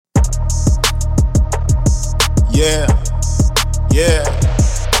Yeah, yeah.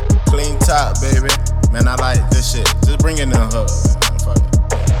 Cleantop, baby. Man, I like this shit. Just bring it in the hood, man. Fuck it.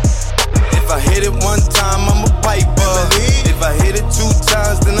 If I hit it one time, I'm a piper. If I hit it 2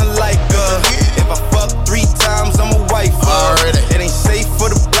 times, then I like her. If I fuck 3 times, I'm a wifer. Already. It ain't safe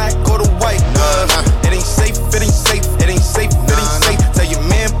for the black or the white. It ain't safe, it ain't safe, it ain't safe, it ain't safe. Tell your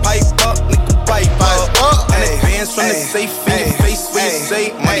man pipe up, nigga pipe up. And advance from the safe in your face when you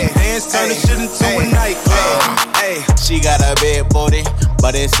say money dance, turn this shit into a nightclub. She got a big booty,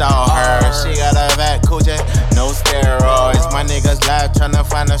 but it's all her. She got a fat coochie, no steroids. My niggas live tryna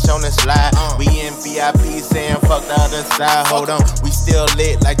find us on the slide. We in VIP saying fuck the other side. Hold on, we still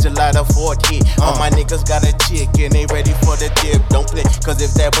lit like July the 4th hit. All my niggas got a chick and they ready for the dip. Don't play, cause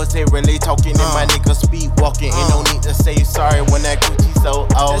if that was it really talking, then my niggas speed walking. Ain't no need to say sorry when that Gucci so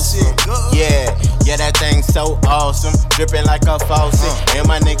awesome. Yeah, that thing so awesome. Dripping like a faucet, and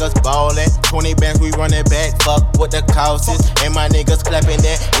my niggas ballin'. 20 bands, we run it back, fuck what the cost is. And my niggas clapping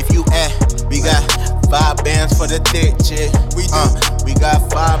that. If you we got 5 bands for the thick chick. We got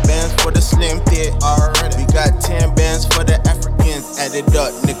 5 bands for the slim thick. We got 10 bands for the Africans. Added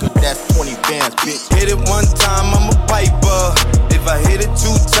up, nigga, that's 20 bands, bitch. Hit it one time, I'm a piper. If I hit it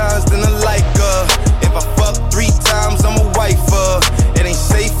 2 times, then I like her. If I fuck 3 times, I'm a wifer. It ain't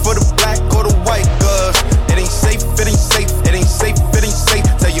safe for the black or the white girls. It ain't safe, it ain't safe, it ain't safe, it ain't safe.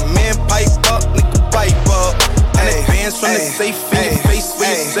 Tell your man pipe up, nigga pipe up. And advance from the safe in your face when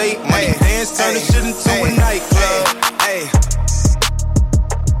you say money dance, turn this shit into a